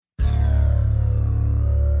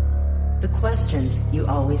The questions you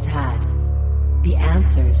always had. The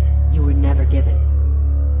answers you were never given.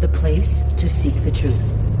 The place to seek the truth.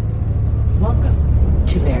 Welcome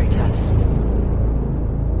to Veritas.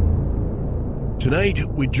 Tonight,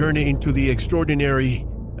 we journey into the extraordinary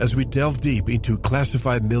as we delve deep into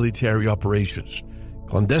classified military operations,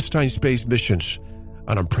 clandestine space missions,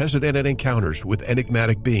 and unprecedented encounters with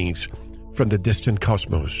enigmatic beings from the distant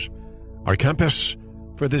cosmos. Our compass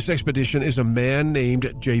for this expedition is a man named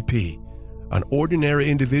JP, an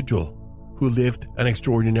ordinary individual who lived an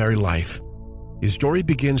extraordinary life. His story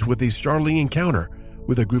begins with a startling encounter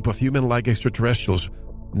with a group of human-like extraterrestrials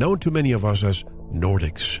known to many of us as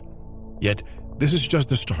Nordics. Yet, this is just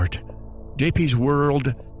the start. JP's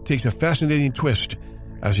world takes a fascinating twist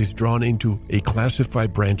as he's drawn into a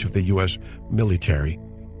classified branch of the U.S. military.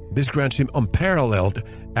 This grants him unparalleled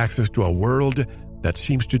access to a world that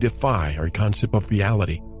seems to defy our concept of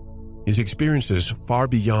reality. His experiences, far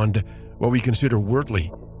beyond what we consider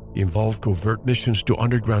worldly, involve covert missions to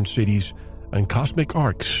underground cities and cosmic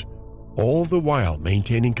arcs, all the while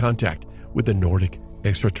maintaining contact with the Nordic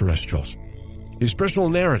extraterrestrials. His personal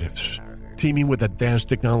narratives, teeming with advanced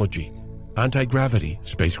technology, anti-gravity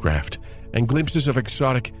spacecraft, and glimpses of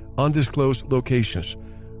exotic, undisclosed locations,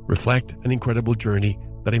 reflect an incredible journey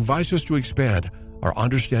that invites us to expand our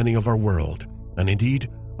understanding of our world, and indeed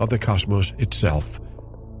of the cosmos itself.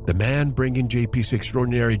 The man bringing JP's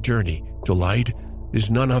extraordinary journey to light is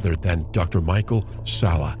none other than Dr. Michael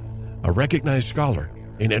Salla, a recognized scholar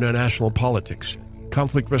in international politics,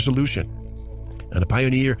 conflict resolution, and a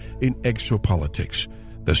pioneer in exopolitics,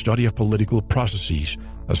 the study of political processes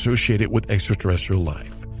associated with extraterrestrial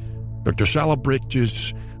life. Dr. Salla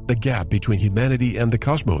bridges the gap between humanity and the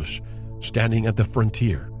cosmos, standing at the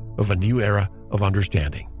frontier of a new era of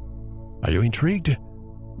understanding. Are you intrigued?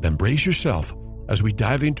 Then brace yourself as we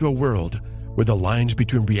dive into a world where the lines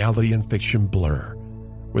between reality and fiction blur,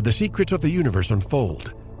 where the secrets of the universe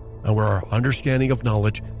unfold, and where our understanding of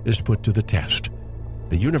knowledge is put to the test.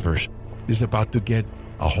 The universe is about to get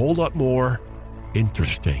a whole lot more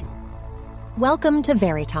interesting. Welcome to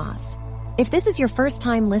Veritas. If this is your first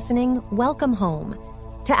time listening, welcome home.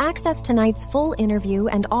 To access tonight's full interview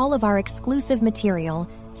and all of our exclusive material,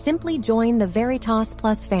 simply join the Veritas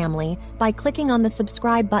Plus family by clicking on the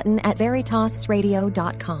subscribe button at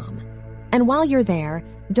veritasradio.com. And while you're there,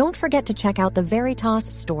 don't forget to check out the Veritas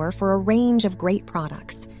store for a range of great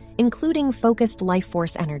products, including focused life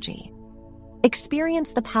force energy.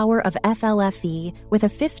 Experience the power of FLFE with a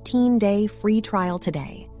 15-day free trial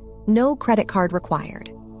today. No credit card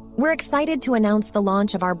required. We're excited to announce the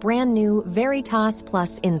launch of our brand new Veritas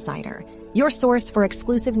Plus Insider, your source for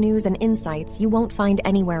exclusive news and insights you won't find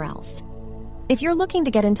anywhere else. If you're looking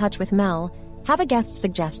to get in touch with Mel, have a guest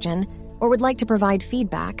suggestion, or would like to provide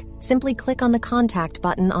feedback, simply click on the contact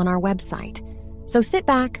button on our website. So sit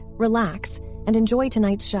back, relax, and enjoy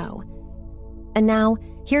tonight's show. And now,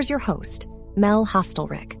 here's your host, Mel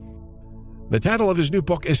Hostelrick. The title of his new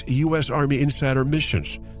book is U.S. Army Insider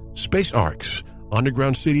Missions, Space Arks,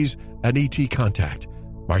 Underground Cities, and ET Contact,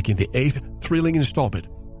 marking the 8th thrilling installment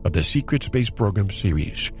of the Secret Space Program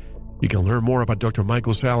series. You can learn more about Dr.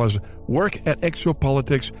 Michael Salla's work at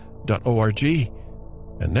exopolitics.org.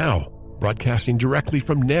 And now, broadcasting directly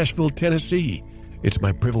from Nashville, Tennessee, it's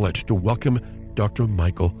my privilege to welcome Dr.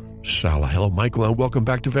 Michael Salla. Hello, Michael, and welcome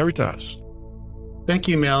back to Veritas. Thank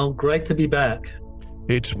you, Mel. Great to be back.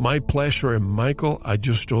 It's my pleasure. And Michael, I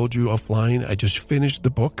just told you offline, I just finished the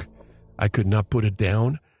book. I could not put it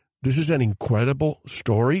down. This is an incredible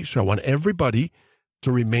story, so I want everybody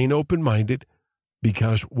to remain open-minded,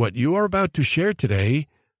 because what you are about to share today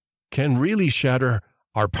can really shatter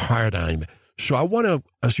our paradigm. So I want to,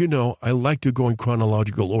 as you know, I like to go in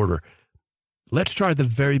chronological order. Let's start at the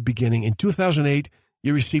very beginning. In 2008,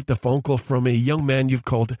 you received a phone call from a young man you've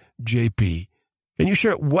called JP. Can you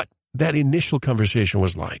share what that initial conversation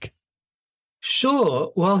was like?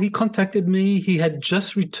 Sure. Well, he contacted me. He had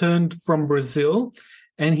just returned from Brazil,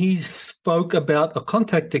 and he spoke about a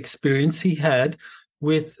contact experience he had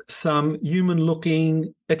with some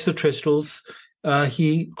human-looking extraterrestrials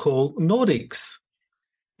he called Nordics.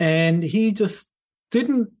 And he just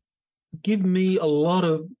didn't give me a lot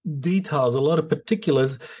of details, a lot of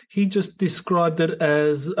particulars. He just described it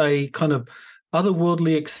as a kind of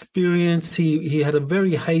otherworldly experience. He had a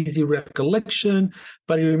very hazy recollection,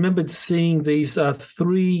 but he remembered seeing these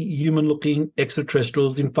 3 human-looking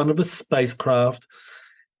extraterrestrials in front of a spacecraft,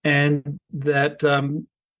 and that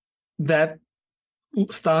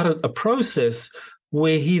started a process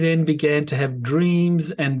where he then began to have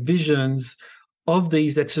dreams and visions of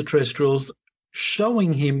these extraterrestrials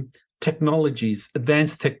showing him technologies,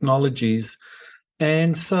 advanced technologies.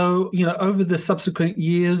 And so, over the subsequent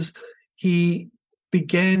years, he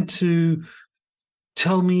began to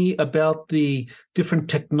tell me about the different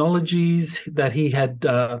technologies that he had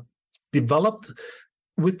developed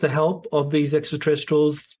with the help of these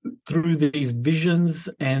extraterrestrials through these visions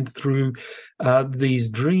and through these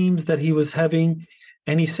dreams that he was having.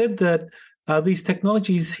 And he said that these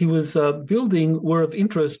technologies he was building were of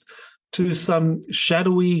interest to some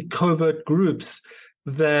shadowy covert groups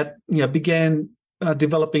that began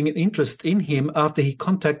developing an interest in him after he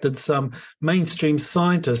contacted some mainstream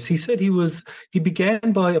scientists. He said he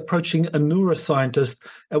began by approaching a neuroscientist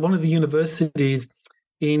at one of the universities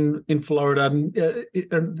in Florida,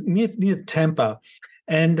 near Tampa.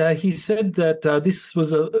 And he said that this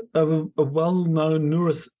was a well-known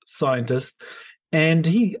neuroscientist, and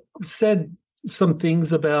he said some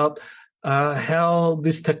things about how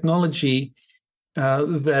this technology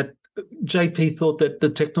that JP thought that the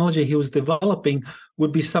technology he was developing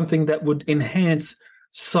would be something that would enhance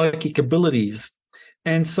psychic abilities.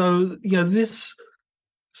 And so, this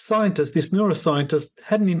neuroscientist,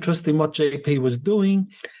 had an interest in what JP was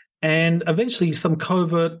doing, and eventually some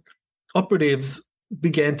covert operatives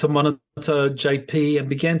began to monitor JP and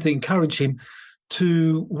began to encourage him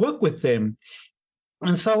to work with them.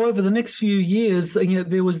 And so over the next few years,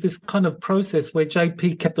 there was this kind of process where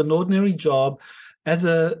JP kept an ordinary job as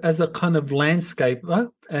a kind of landscaper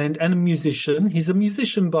and a musician. He's a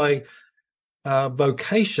musician by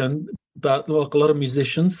vocation, but like a lot of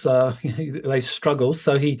musicians, they struggle.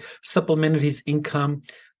 So he supplemented his income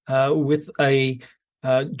with a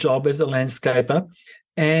job as a landscaper,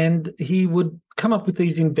 and he would come up with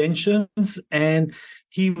these inventions and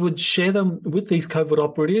he would share them with these covert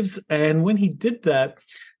operatives. And when he did that,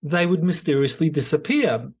 they would mysteriously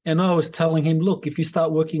disappear. And I was telling him, look, if you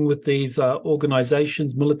start working with these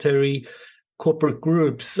organizations, military, corporate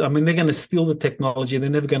groups, I mean, they're going to steal the technology. They're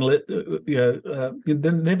never going to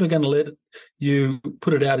let you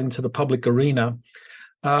put it out into the public arena.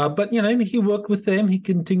 But he worked with them. He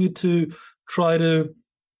continued to try to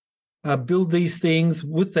build these things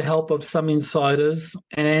with the help of some insiders,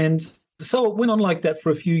 and so it went on like that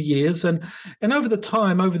for a few years. And over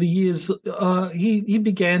the years, he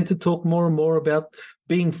began to talk more and more about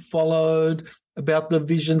being followed, about the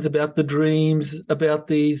visions, about the dreams, about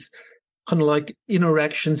these kind of like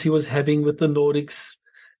interactions he was having with the Nordics.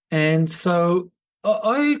 And so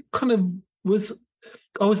I was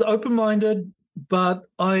open-minded, but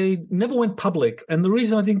I never went public. And the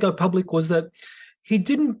reason I didn't go public was that he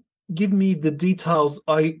didn't give me the details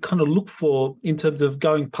I kind of look for in terms of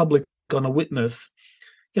going public on a witness.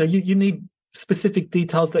 You need specific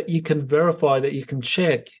details that you can verify, that you can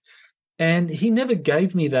check. And he never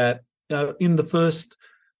gave me that in the first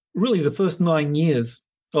 9 years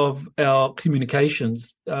of our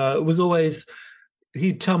communications. It was always,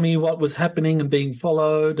 he'd tell me what was happening and being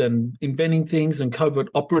followed and inventing things, and covert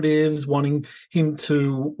operatives wanting him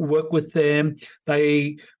to work with them.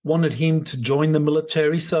 They wanted him to join the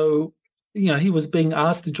military. So, he was being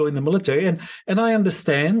asked to join the military. And I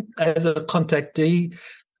understand as a contactee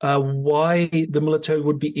why the military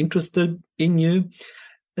would be interested in you.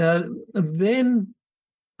 Then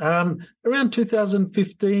around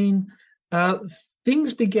 2015,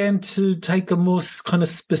 things began to take a more kind of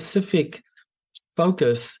specific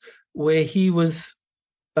focus, where he was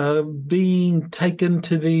being taken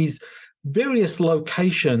to these various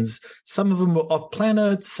locations. Some of them were off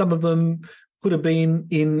planet, some of them could have been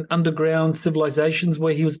in underground civilizations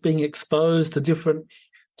where he was being exposed to different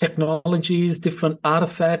technologies, different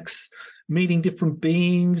artifacts, meeting different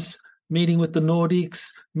beings, meeting with the Nordics,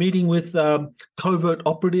 meeting with covert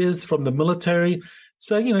operatives from the military.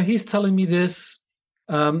 So, he's telling me this,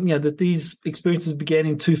 that these experiences began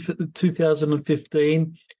in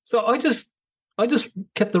 2015. So I just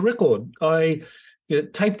kept the record. I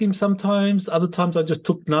taped him sometimes. Other times I just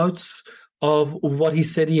took notes of what he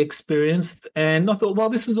said he experienced. And I thought, well,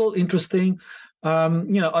 this is all interesting. I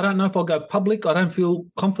don't know if I'll go public. I don't feel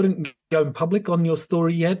confident going public on your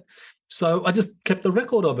story yet. So I just kept the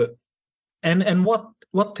record of it. And what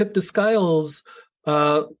tipped the scales,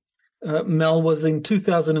 Mel, was in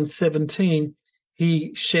 2017,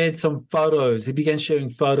 he shared some photos. He began sharing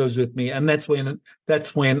photos with me, and that's when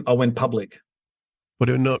I went public.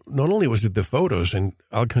 But not only was it the photos, and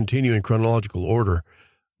I'll continue in chronological order,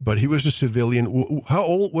 but he was a civilian. How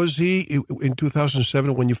old was he in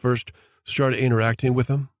 2007 when you first started interacting with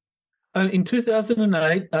him? In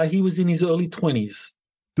 2008, he was in his early 20s.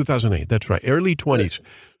 2008, that's right, early 20s.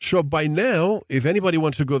 So by now, if anybody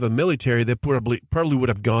wants to go to the military, they probably would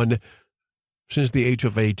have gone since the age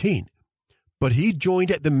of 18. But he joined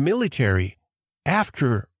the military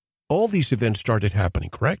after all these events started happening,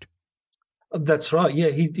 correct? That's right. Yeah,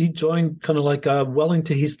 he joined kind of like well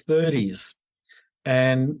into his 30s.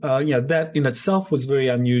 And, that in itself was very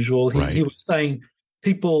unusual. He was saying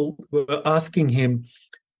people were asking him,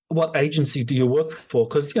 what agency do you work for?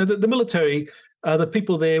 Because, the military, the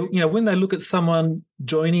people there, when they look at someone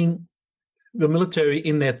joining the military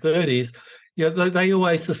in their 30s, they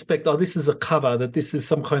always suspect, this is a cover, that this is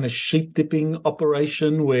some kind of sheep dipping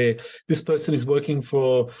operation where this person is working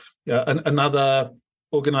for another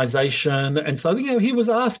organization. And so, he was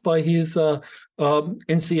asked by his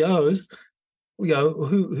NCOs,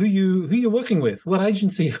 who you're working with, what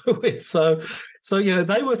agency you're with. So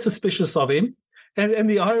they were suspicious of him. And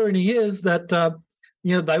the irony is that,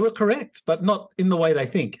 they were correct, but not in the way they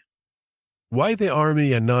think. Why the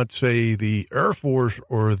Army and not, say, the Air Force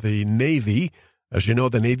or the Navy? As you know,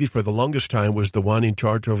 the Navy for the longest time was the one in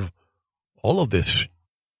charge of all of this.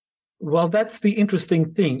 Well, that's the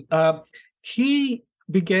interesting thing. He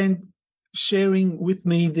began sharing with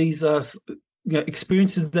me these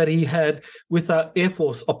experiences that he had with Air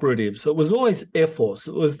Force operatives. So it was always Air Force.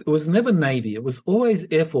 It was never Navy. It was always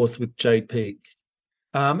Air Force with JP.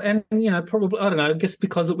 And probably, I don't know, I guess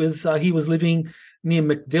because it was he was living near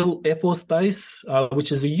MacDill Air Force Base,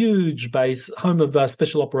 which is a huge base, home of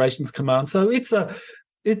Special Operations Command. So it's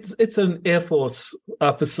an Air Force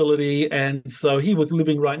facility, and so he was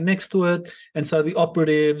living right next to it. And so the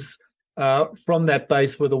operatives from that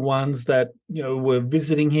base were the ones that were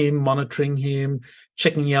visiting him, monitoring him,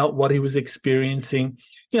 checking out what he was experiencing.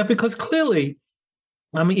 Because clearly,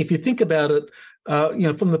 I mean, if you think about it,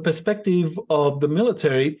 from the perspective of the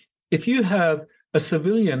military, if you have a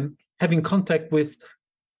civilian having contact with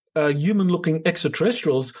human-looking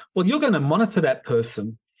extraterrestrials, well, you're going to monitor that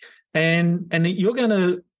person, and you're going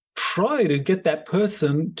to try to get that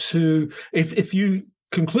person to, if you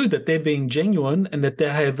conclude that they're being genuine and that they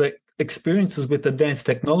have experiences with advanced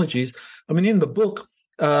technologies. I mean, in the book,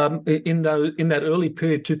 in that early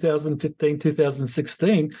period, 2015,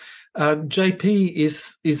 2016. JP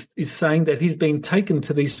is saying that he's been taken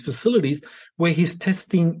to these facilities where he's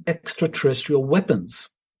testing extraterrestrial weapons.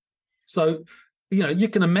 So, you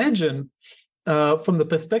can imagine from the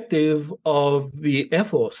perspective of the Air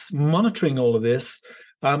Force monitoring all of this.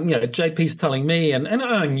 JP's telling me, and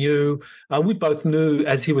I knew, we both knew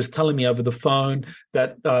as he was telling me over the phone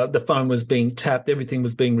that the phone was being tapped, everything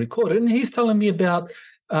was being recorded, and he's telling me about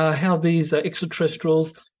how these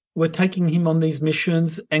extraterrestrials were taking him on these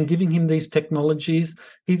missions and giving him these technologies.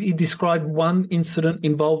 He described one incident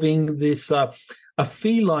involving this a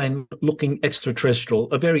feline-looking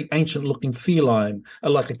extraterrestrial, a very ancient-looking feline,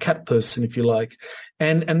 like a cat person, if you like.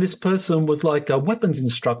 And this person was like a weapons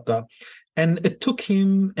instructor. And it took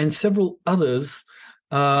him and several others,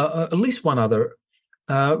 at least one other,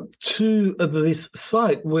 to this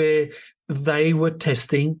site where they were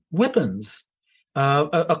testing weapons,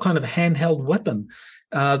 a kind of handheld weapon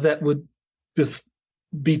that would just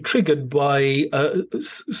be triggered by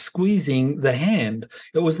squeezing the hand.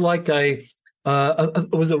 It was like it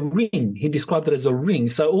was a ring. He described it as a ring.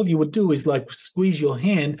 So all you would do is like squeeze your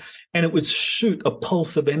hand and it would shoot a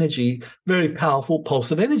pulse of energy, very powerful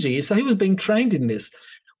pulse of energy. So he was being trained in this.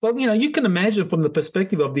 Well, you can imagine from the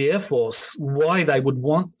perspective of the Air Force why they would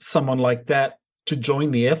want someone like that to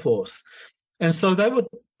join the Air Force. And so they were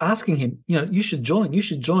asking him, you should join.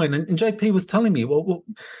 And JP was telling me, well,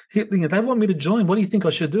 they want me to join. What do you think I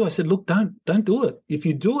should do? I said, look, don't do it. If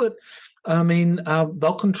you do it, I mean,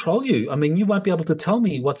 they'll control you. I mean, you won't be able to tell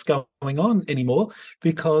me what's going on anymore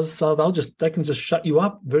because they can just shut you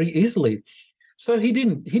up very easily. So he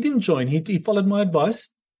didn't join. He followed my advice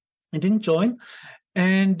and didn't join.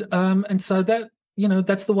 And so that,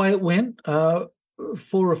 that's the way it went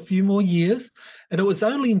for a few more years. And it was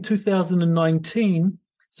only in 2019,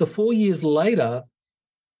 so 4 years later,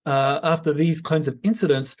 after these kinds of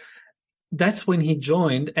incidents, that's when he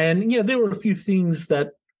joined. And, there were a few things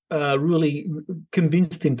that really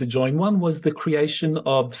convinced him to join. One was the creation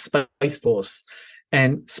of Space Force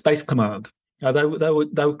and Space Command. They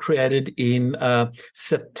were created in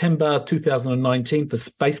September 2019 for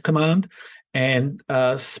Space Command, and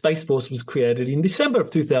Space Force was created in December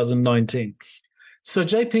of 2019. So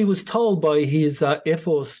JP was told by his Air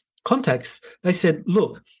Force contacts, they said,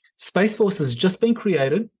 look, Space Force has just been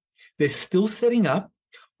created. They're still setting up.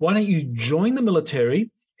 Why don't you join the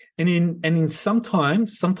military? And in sometime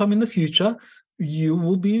in the future,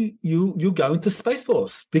 you'll go into Space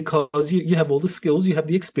Force because you have all the skills, you have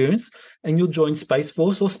the experience, and you'll join Space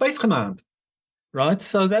Force or Space Command, right?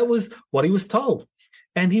 So that was what he was told.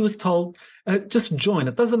 And he was told, just join.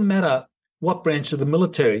 It doesn't matter what branch of the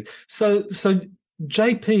military. So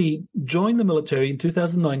JP joined the military in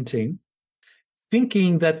 2019,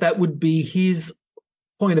 thinking that would be his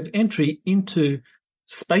point of entry into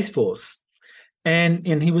Space Force, and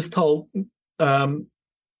he was told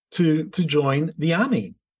to join the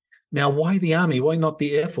Army. Now, why the Army? Why not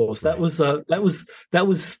the Air Force? That was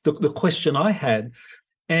the question I had,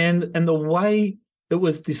 and the way it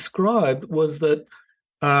was described was that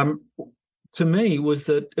to me was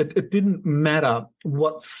that it didn't matter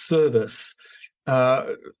what service.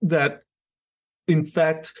 That in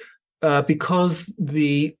fact, because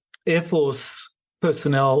the Air Force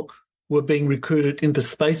personnel were being recruited into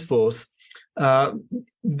Space Force,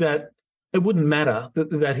 that it wouldn't matter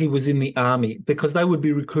that he was in the Army, because they would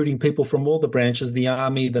be recruiting people from all the branches, the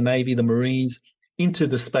Army, the Navy, the Marines, into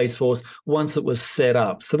the Space Force once it was set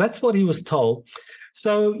up. So that's what he was told.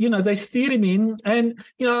 So, they steered him in, and,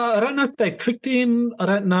 I don't know if they tricked him. I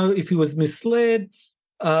don't know if he was misled,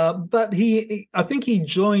 but I think he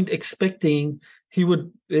joined expecting he would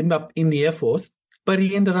end up in the Air Force, but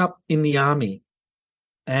he ended up in the Army.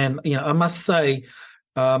 And, I must say,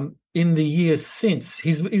 in the years since,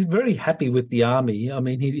 he's very happy with the Army. I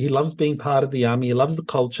mean, he loves being part of the Army. He loves the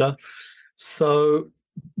culture. So,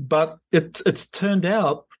 but it's turned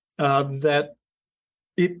out that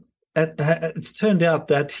it's turned out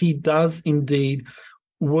that he does indeed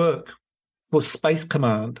work for Space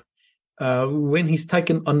Command. When he's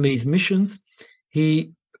taken on these missions,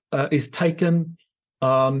 he is taken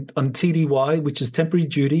on TDY, which is temporary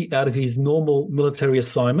duty, out of his normal military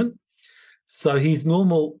assignment. So his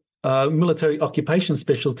normal military occupation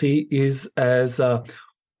specialty is as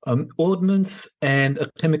ordnance and a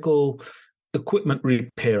chemical equipment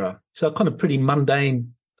repairer. So kind of pretty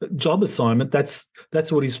mundane job assignment. That's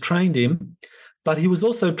what he's trained in. But he was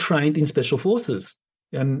also trained in Special Forces,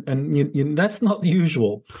 and that's not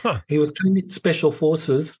usual. Huh. He was trained in Special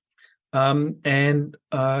Forces, and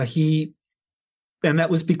that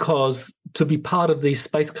was because to be part of these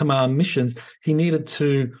Space Command missions, he needed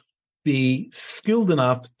to be skilled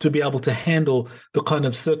enough to be able to handle the kind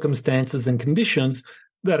of circumstances and conditions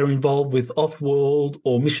that are involved with off-world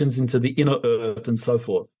or missions into the inner Earth and so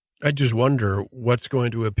forth. I just wonder what's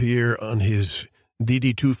going to appear on his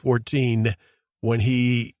DD-214 when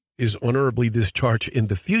he is honorably discharged in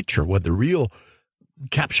the future, what the real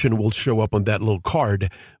caption will show up on that little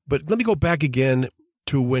card. But let me go back again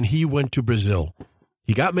to when he went to Brazil.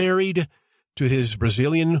 He got married to his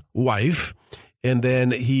Brazilian wife, and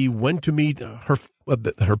then he went to meet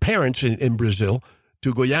her parents in Brazil,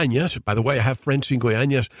 to Goiânia. By the way, I have friends in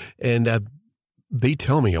Goiânia, and they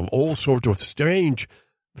tell me of all sorts of strange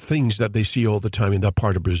things that they see all the time in that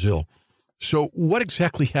part of Brazil. So what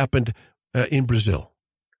exactly happened in Brazil?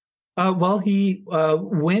 Well, he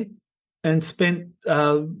went and spent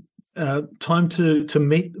time to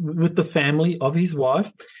meet with the family of his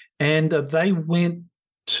wife, and they went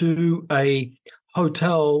to a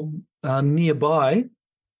hotel nearby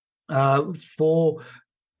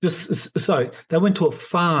they went to a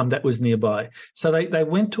farm that was nearby. So they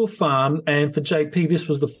went to a farm, and for JP, this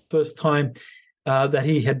was the first time that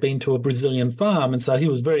he had been to a Brazilian farm. And so he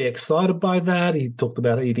was very excited by that. He talked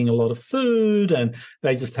about eating a lot of food, and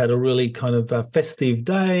they just had a really kind of festive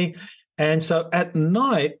day. And so at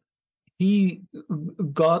night, he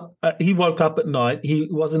woke up at night. He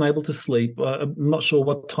wasn't able to sleep. I'm not sure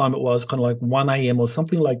what time it was, kind of like 1 a.m. or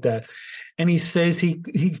something like that. And he says he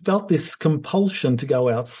felt this compulsion to go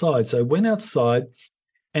outside. So he went outside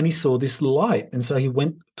and he saw this light. And so he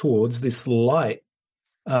went towards this light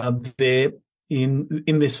there in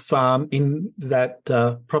this farm in that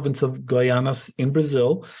province of Goiânia in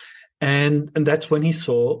Brazil. And that's when he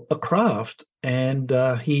saw a craft. And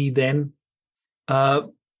he then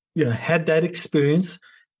had that experience.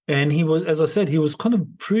 And he was, as I said, he was kind of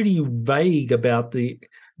pretty vague about the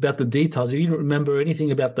details. He didn't remember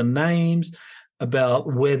anything about the names,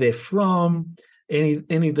 about where they're from, any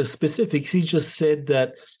of the specifics. He just said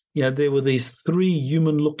that, there were these 3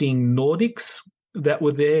 human-looking Nordics that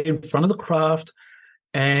were there in front of the craft,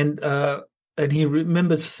 and he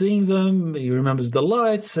remembers seeing them. He remembers the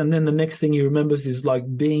lights, and then the next thing he remembers is like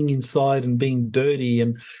being inside and being dirty,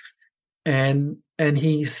 and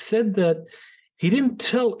he said that he didn't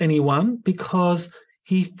tell anyone because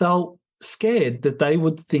he felt scared that they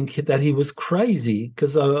would think that he was crazy,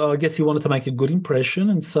 because I guess he wanted to make a good impression,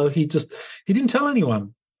 and so he didn't tell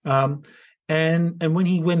anyone. And when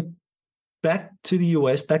he went back to the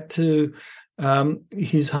US, back to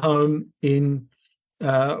his home in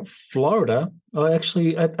Florida,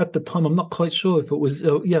 actually at the time I'm not quite sure if it was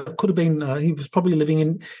it could have been he was probably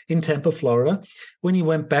living in Tampa, Florida. When he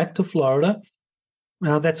went back to Florida,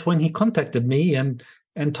 that's when he contacted me, and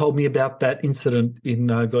and told me about that incident in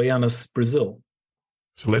Goiânia, Brazil.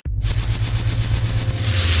 So let's.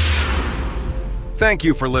 Thank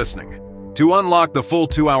you for listening. To unlock the full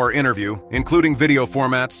 2-hour interview, including video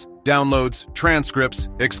formats, downloads, transcripts,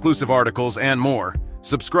 exclusive articles, and more,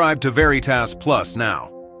 subscribe to Veritas Plus now.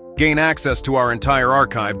 Gain access to our entire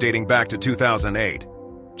archive dating back to 2008.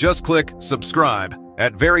 Just click subscribe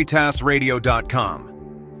at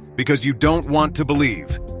veritasradio.com. Because you don't want to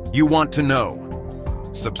believe, you want to know.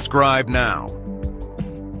 Subscribe now.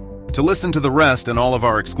 To listen to the rest and all of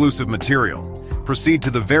our exclusive material, proceed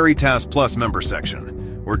to the Veritas Plus member section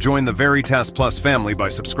or join the Veritas Plus family by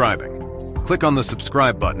subscribing. Click on the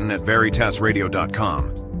subscribe button at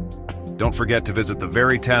veritasradio.com. Don't forget to visit the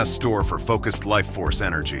Veritas store for focused life force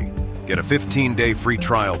energy. Get a 15-day free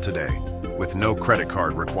trial today with no credit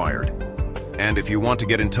card required. And if you want to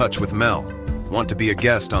get in touch with Mel, want to be a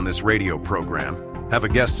guest on this radio program, have a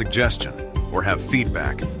guest suggestion, or have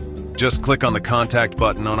feedback, just click on the contact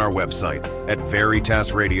button on our website at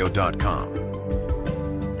veritasradio.com.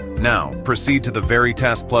 Now, proceed to the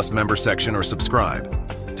Veritas Plus member section or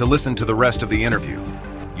subscribe to listen to the rest of the interview.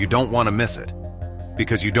 You don't want to miss it.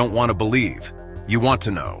 Because you don't want to believe, you want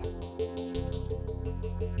to know.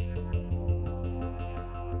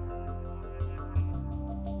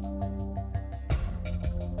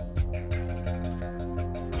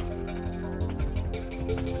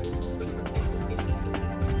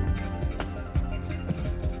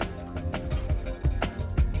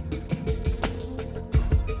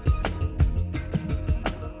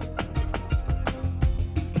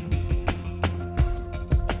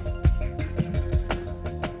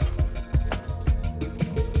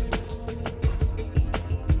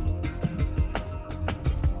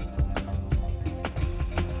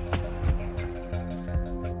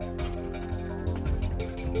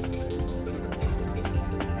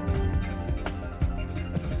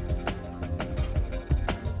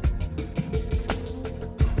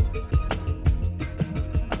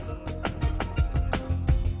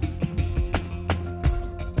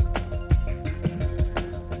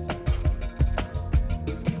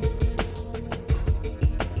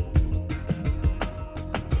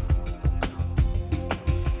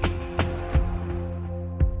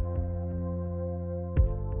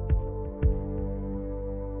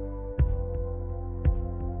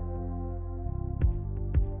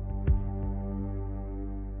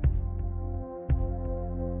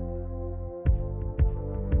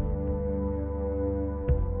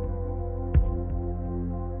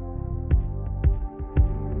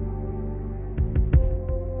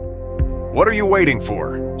 What are you waiting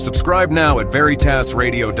for? Subscribe now at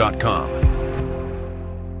veritasradio.com.